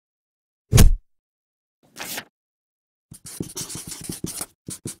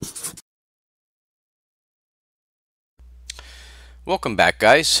Welcome back,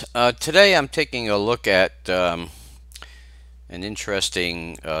 guys. Today I'm taking a look at an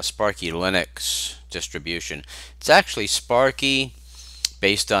interesting Sparky Linux distribution. It's actually Sparky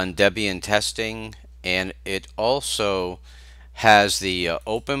based on Debian testing, and it also has the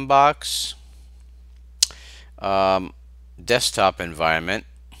Openbox um, desktop environment.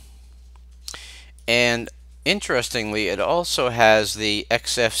 And interestingly, it also has the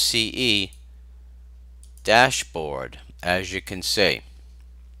XFCE Dashboard, as you can see.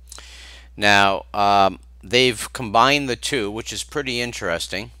 Now, they've combined the two, which is pretty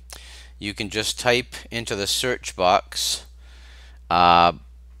interesting. You can just type into the search box, uh,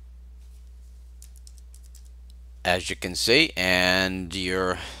 as you can see, and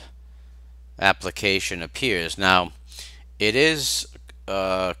your application appears. Now, it is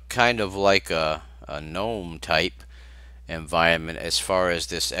kind of like a GNOME type environment as far as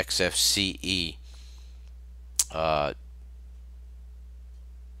this XFCE uh,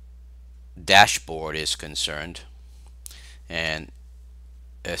 dashboard is concerned, and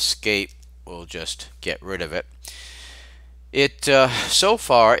escape will just get rid of it. So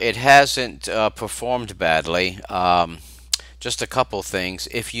far it hasn't performed badly. Just a couple things.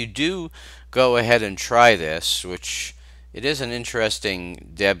 If you do go ahead and try this, which it is an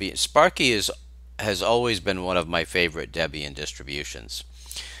interesting Debian. Sparky has always been one of my favorite Debian distributions.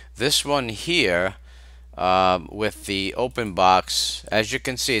 This one here, with the open box, as you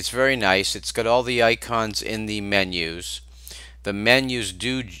can see, it's very nice. It's got all the icons in the menus. The menus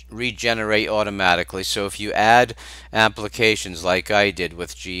do regenerate automatically, so if you add applications like I did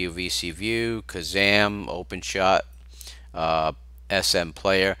with GUVC View, Kazam, OpenShot, SM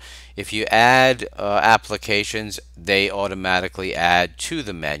Player, if you add applications, they automatically add to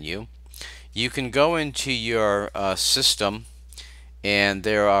the menu. You can go into your system, and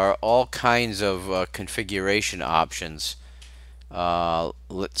there are all kinds of configuration options.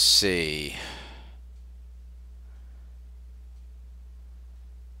 Let's see.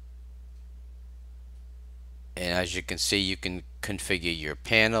 And as you can see, you can configure your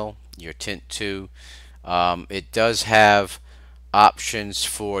panel, your tint 2. It does have options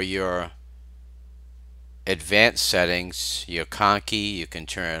for your advanced settings. Your conky, you can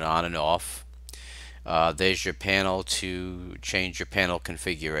turn it on and off. There's your panel to change your panel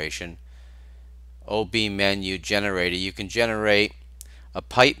configuration. OB menu generator, you can generate a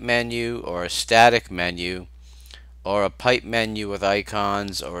pipe menu or a static menu, or a pipe menu with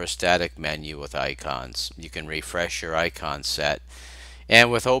icons, or a static menu with icons. You can refresh your icon set.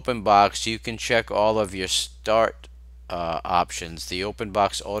 And with Openbox, you can check all of your start options. The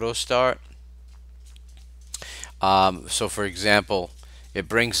Openbox Auto Start. So for example, it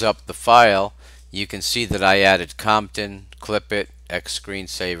brings up the file. You can see that I added Compton, Clipit, X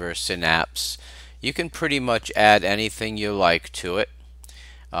Screensaver, Synapse. You can pretty much add anything you like to it.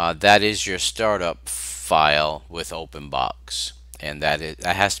 That is your startup file with Openbox, and that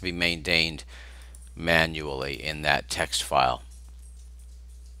has to be maintained manually in that text file.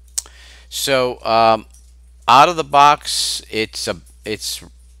 So out of the box, it's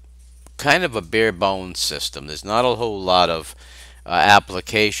kind of a bare bones system. There's not a whole lot of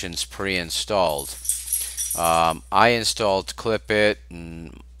applications pre-installed. I installed Clipit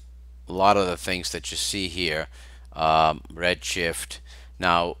and a lot of the things that you see here, Redshift.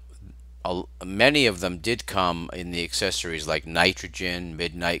 Now, many of them did come in the accessories like Nitrogen,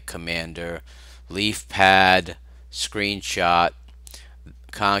 Midnight Commander, LeafPad, Screenshot,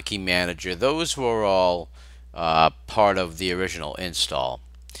 Conky Manager. Those were all part of the original install.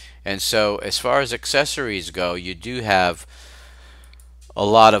 And so as far as accessories go, you do have a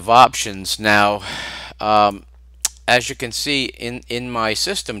lot of options. Now, as you can see in my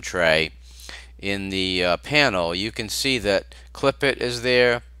system tray, in the panel, you can see that Clipit is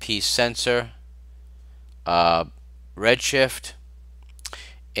there, P Sensor, Redshift,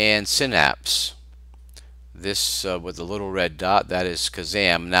 and Synapse. This with the little red dot, that is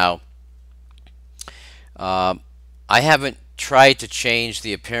Kazam. Now, I haven't tried to change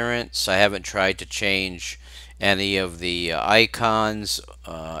the appearance. I haven't tried to change any of the icons.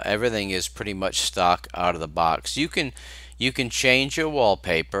 Everything is pretty much stock out of the box. You can change your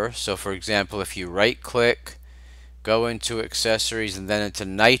wallpaper. So for example, if you right click, go into accessories, and then into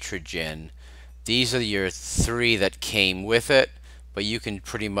Nitrogen, these are your three that came with it, but you can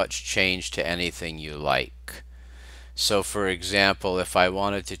pretty much change to anything you like. So for example, if I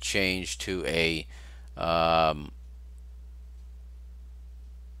wanted to change to a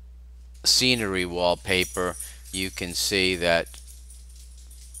scenery wallpaper, you can see that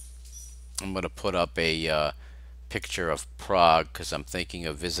I'm going to put up a picture of Prague because I'm thinking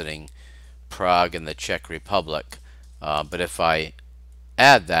of visiting Prague in the Czech Republic. But if I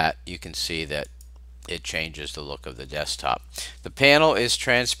add that, you can see that it changes the look of the desktop. The panel is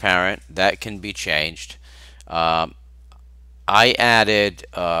transparent. That can be changed. Um, I added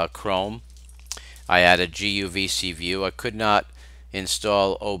Chrome. I added GUVC View. I could not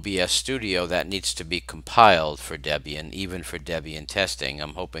install OBS Studio. That needs to be compiled for Debian, even for Debian testing.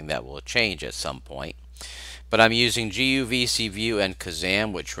 I'm hoping that will change at some point. But I'm using GUVC View and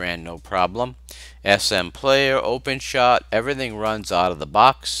Kazam, which ran no problem. SM Player, OpenShot, everything runs out of the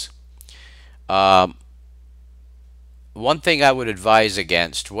box. One thing I would advise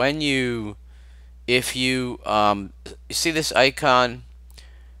against, if you see this icon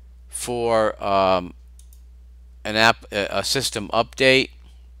for a system update,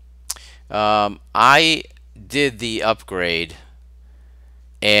 I did the upgrade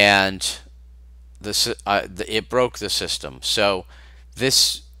and it broke the system. So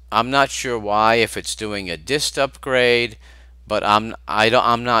I'm not sure why, if it's doing a dist upgrade, but I'm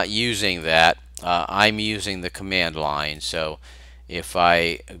not using that. I'm using the command line. So if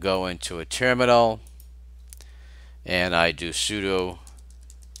I go into a terminal and I do sudo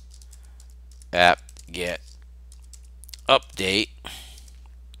apt-get update,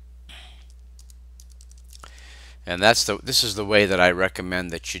 and this is the way that I recommend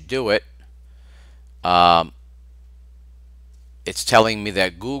that you do it. It's telling me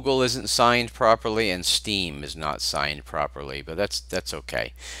that Google isn't signed properly and Steam is not signed properly, but that's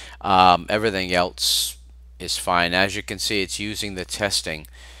okay. Everything else is fine. As you can see, it's using the testing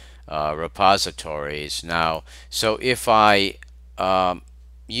repositories now. So if I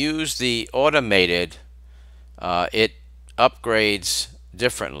use the automated, it upgrades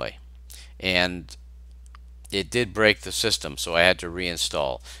differently, and it did break the system, so I had to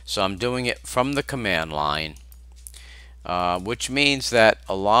reinstall. So I'm doing it from the command line, which means that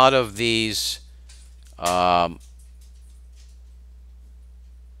a lot of these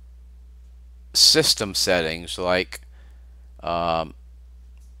system settings, like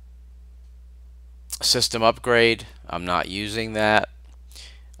system upgrade, I'm not using that.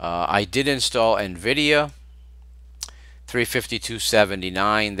 I did install NVIDIA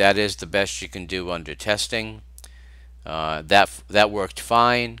 352.79. That is the best you can do under testing. That worked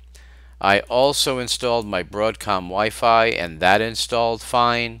fine. I also installed my Broadcom Wi-Fi, and that installed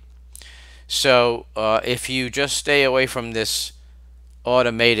fine. So if you just stay away from this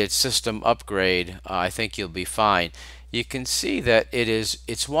automated system upgrade, I think you'll be fine. You can see that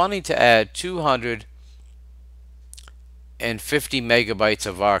it's wanting to add 250 megabytes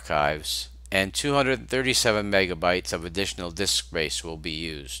of archives, and 237 megabytes of additional disk space will be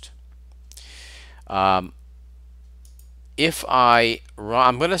used. If I'm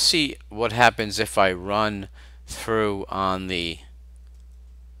going to see what happens if I run through on the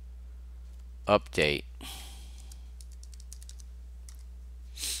update.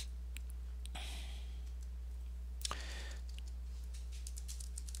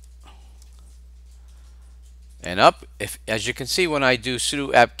 And as you can see, when I do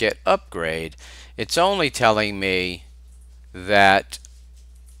sudo apt-get upgrade, it's only telling me that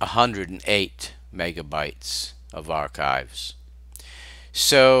 108 megabytes of archives.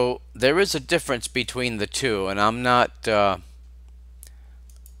 So there is a difference between the two, and I'm not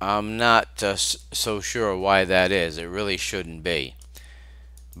so sure why that is. It really shouldn't be.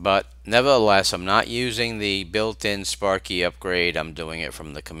 But nevertheless, I'm not using the built-in Sparky upgrade. I'm doing it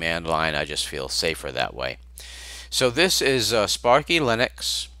from the command line. I just feel safer that way. So this is Sparky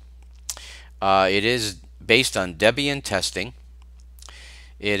Linux. It is based on Debian testing.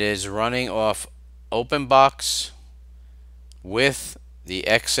 It is running off Openbox with the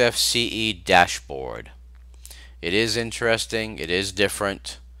XFCE Dashboard. It is interesting. It is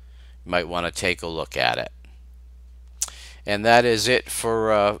different. You might want to take a look at it. And that is it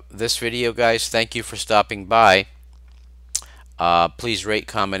for this video, guys. Thank you for stopping by. Please rate,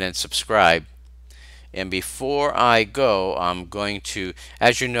 comment, and subscribe. And before I go, I'm going to,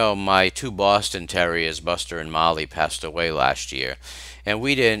 as you know, my two Boston Terriers, Buster and Molly, passed away last year. And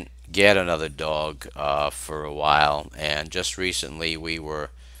we didn't get another dog for a while. And just recently we were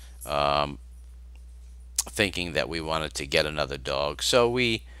thinking that we wanted to get another dog. So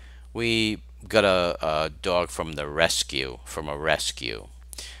we got a dog from a rescue.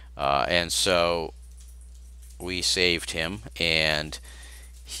 And so we saved him, and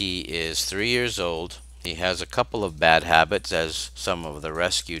he is 3 years old. He has a couple of bad habits, as some of the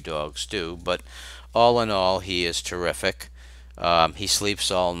rescue dogs do, but all in all, he is terrific. He sleeps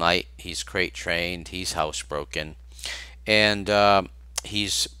all night. He's crate trained. He's housebroken. And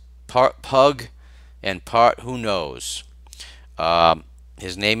he's part pug and part who knows.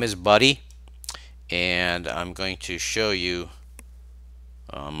 His name is Buddy, and I'm going to show you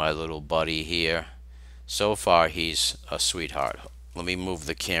my little buddy here. So far he's a sweetheart. Let me move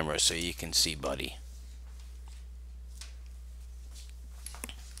the camera so you can see Buddy.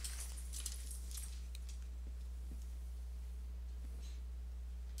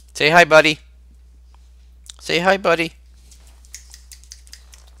 Say hi, Buddy. Say hi, Buddy.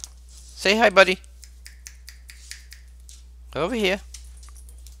 Say hi, Buddy. Over here.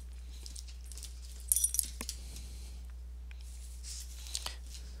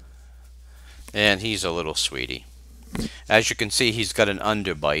 And he's a little sweetie. As you can see, he's got an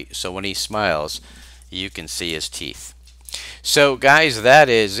underbite, so when he smiles, you can see his teeth. So guys, that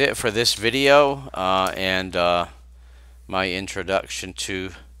is it for this video and my introduction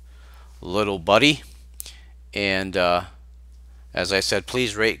to little Buddy. And as I said,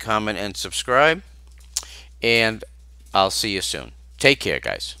 please rate, comment, and subscribe. And I'll see you soon. Take care,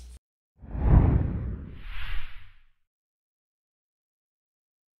 guys.